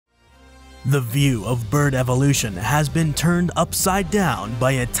The view of bird evolution has been turned upside down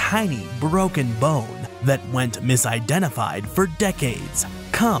by a tiny, broken bone that went misidentified for decades.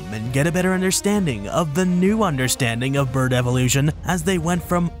 Come and get a better understanding of the new understanding of bird evolution as they went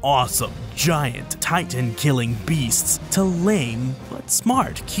from awesome, giant, titan-killing beasts to lame, but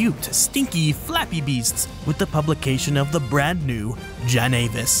smart, cute, stinky, flappy beasts with the publication of the brand new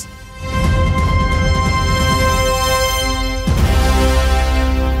Janavis.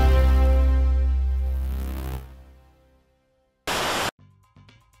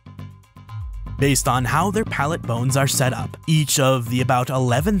 Based on how their palate bones are set up, each of the about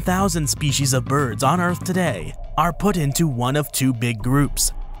 11,000 species of birds on Earth today are put into one of two big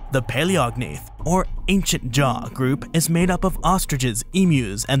groups. The Paleognath, or ancient jaw group, is made up of ostriches,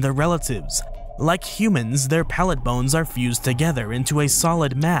 emus, and their relatives. Like humans, their palate bones are fused together into a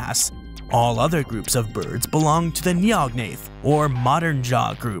solid mass. All other groups of birds belong to the Neognath, or modern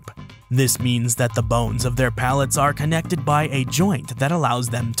jaw group. This means that the bones of their palates are connected by a joint that allows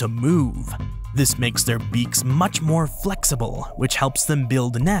them to move. This makes their beaks much more flexible, which helps them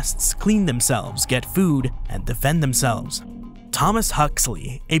build nests, clean themselves, get food, and defend themselves. Thomas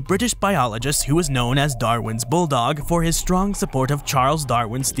Huxley, a British biologist who is known as Darwin's bulldog for his strong support of Charles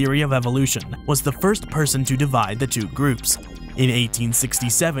Darwin's theory of evolution, was the first person to divide the two groups. In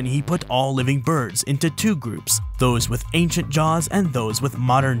 1867, he put all living birds into two groups, those with ancient jaws and those with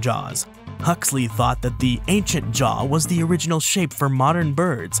modern jaws. Huxley thought that the ancient jaw was the original shape for modern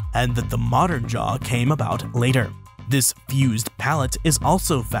birds, and that the modern jaw came about later. This fused palate is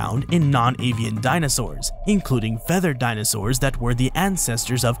also found in non-avian dinosaurs, including feathered dinosaurs that were the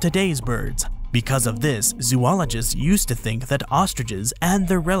ancestors of today's birds. Because of this, zoologists used to think that ostriches and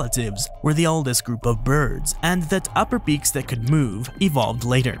their relatives were the oldest group of birds, and that upper beaks that could move evolved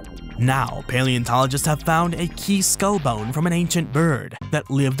later. Now, paleontologists have found a key skull bone from an ancient bird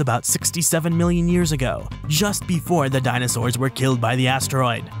that lived about 67 million years ago, just before the dinosaurs were killed by the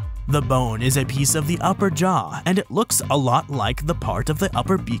asteroid. The bone is a piece of the upper jaw, and it looks a lot like the part of the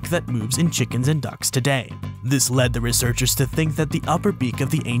upper beak that moves in chickens and ducks today. This led the researchers to think that the upper beak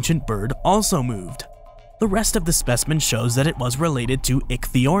of the ancient bird also moved. The rest of the specimen shows that it was related to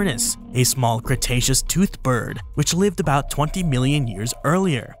Ichthyornis, a small Cretaceous toothed bird, which lived about 20 million years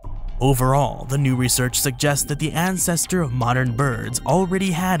earlier. Overall, the new research suggests that the ancestor of modern birds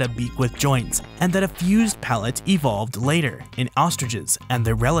already had a beak with joints, and that a fused palate evolved later in ostriches and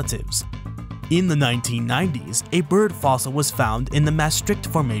their relatives. In the 1990s, a bird fossil was found in the Maastricht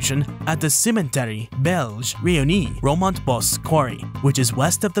Formation at the Cimetière Belge Réunie Romont-Bos Quarry, which is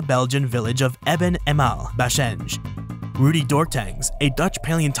west of the Belgian village of Eben-Emal, Bachenges. Rudy Dortangs, a Dutch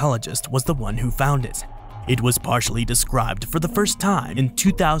paleontologist, was the one who found it. It was partially described for the first time in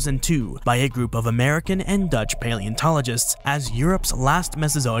 2002 by a group of American and Dutch paleontologists as Europe's last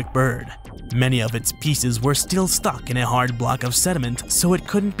Mesozoic bird. Many of its pieces were still stuck in a hard block of sediment, so it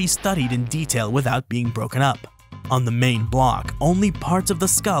couldn't be studied in detail without being broken up. On the main block, only parts of the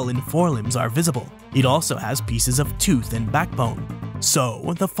skull and forelimbs are visible. It also has pieces of tooth and backbone.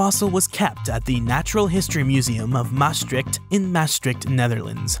 So, the fossil was kept at the Natural History Museum of Maastricht in Maastricht,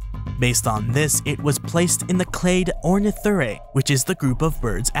 Netherlands. Based on this, it was placed in the clade Ornithurae, which is the group of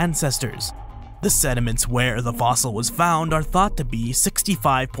birds' ancestors. The sediments where the fossil was found are thought to be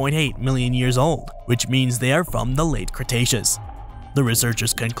 65.8 million years old, which means they are from the late Cretaceous. The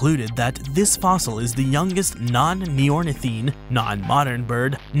researchers concluded that this fossil is the youngest non-neornithine, non-modern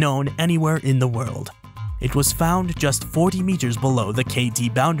bird known anywhere in the world. It was found just 40 meters below the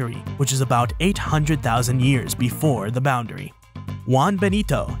KT boundary, which is about 800,000 years before the boundary. Juan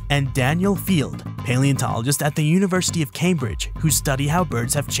Benito and Daniel Field, paleontologists at the University of Cambridge who study how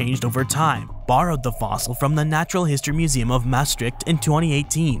birds have changed over time, borrowed the fossil from the Natural History Museum of Maastricht in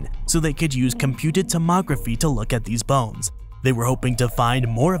 2018 so they could use computed tomography to look at these bones. They were hoping to find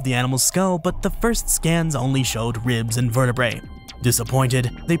more of the animal's skull, but the first scans only showed ribs and vertebrae.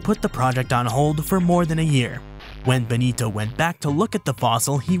 Disappointed, they put the project on hold for more than a year. When Benito went back to look at the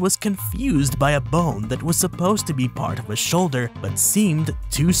fossil, he was confused by a bone that was supposed to be part of a shoulder but seemed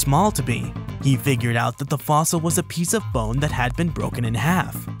too small to be. He figured out that the fossil was a piece of bone that had been broken in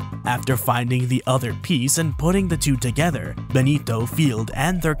half. After finding the other piece and putting the two together, Benito, Field,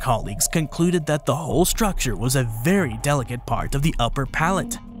 and their colleagues concluded that the whole structure was a very delicate part of the upper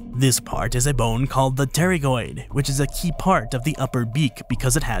palate. This part is a bone called the pterygoid, which is a key part of the upper beak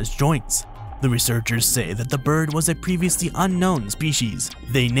because it has joints. The researchers say that the bird was a previously unknown species.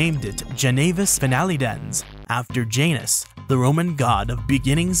 They named it Janavis finalidens, after Janus, the Roman god of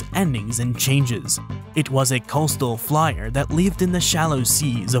beginnings, endings, and changes. It was a coastal flyer that lived in the shallow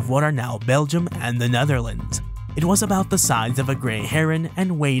seas of what are now Belgium and the Netherlands. It was about the size of a gray heron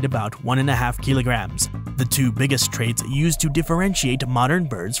and weighed about 1.5 kilograms. The two biggest traits used to differentiate modern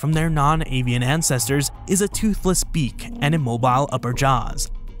birds from their non-avian ancestors is a toothless beak and immobile upper jaws.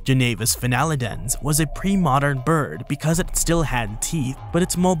 Janavis finalidens was a pre-modern bird because it still had teeth, but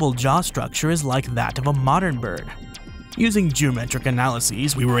its mobile jaw structure is like that of a modern bird. Using geometric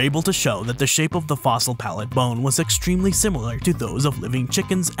analyses, we were able to show that the shape of the fossil palate bone was extremely similar to those of living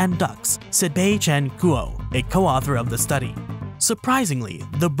chickens and ducks, said Bei-Chen Kuo, a co-author of the study. Surprisingly,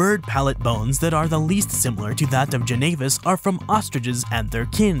 the bird palate bones that are the least similar to that of Janavis are from ostriches and their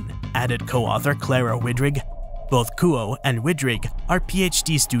kin, added co-author Clara Widrig. Both Kuo and Widrig are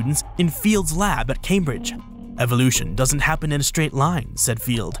PhD students in Field's lab at Cambridge. Evolution doesn't happen in a straight line, said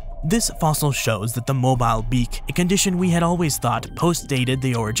Field. This fossil shows that the mobile beak, a condition we had always thought post-dated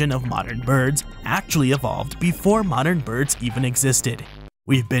the origin of modern birds, actually evolved before modern birds even existed.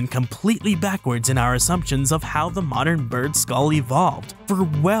 We've been completely backwards in our assumptions of how the modern bird skull evolved for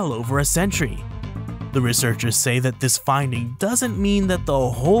well over a century. The researchers say that this finding doesn't mean that the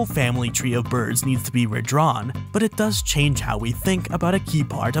whole family tree of birds needs to be redrawn, but it does change how we think about a key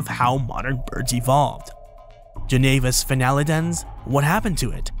part of how modern birds evolved. Janavis finalidens, what happened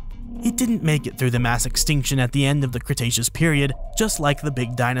to it? It didn't make it through the mass extinction at the end of the Cretaceous period, just like the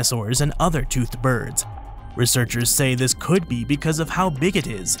big dinosaurs and other toothed birds. Researchers say this could be because of how big it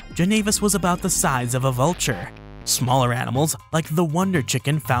is. Janavis was about the size of a vulture. Smaller animals, like the wonder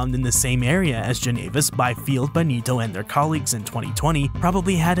chicken found in the same area as Janavis by Field, Benito, and their colleagues in 2020,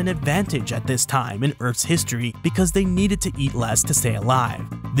 probably had an advantage at this time in Earth's history because they needed to eat less to stay alive.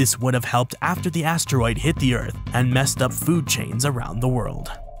 This would have helped after the asteroid hit the Earth and messed up food chains around the world.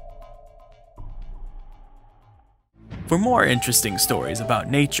 For more interesting stories about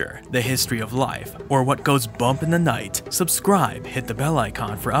nature, the history of life, or what goes bump in the night, subscribe, hit the bell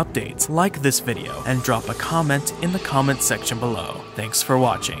icon for updates, like this video, and drop a comment in the comment section below. Thanks for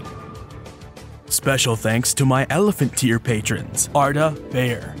watching. Special thanks to my elephant tier patrons: Arda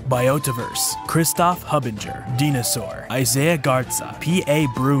Bayer, Biotiverse, Christoph Hubinger, Dinosaur, Isaiah Garza,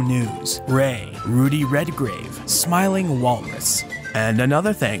 PA Brew News, Ray, Rudy Redgrave, Smiling Walrus. And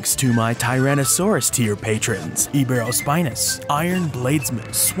another thanks to my Tyrannosaurus tier patrons: Iberospinus, Iron Bladesman,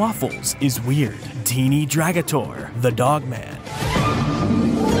 Swaffles is Weird, Teeny Dragator, The Dogman.